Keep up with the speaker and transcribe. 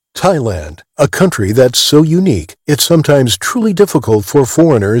Thailand, a country that's so unique, it's sometimes truly difficult for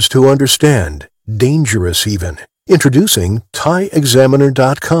foreigners to understand. Dangerous even. Introducing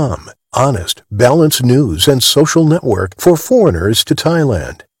ThaiExaminer.com. Honest, balanced news and social network for foreigners to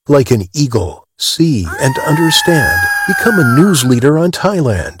Thailand. Like an eagle, see and understand. Become a news leader on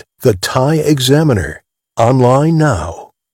Thailand. The Thai Examiner. Online now.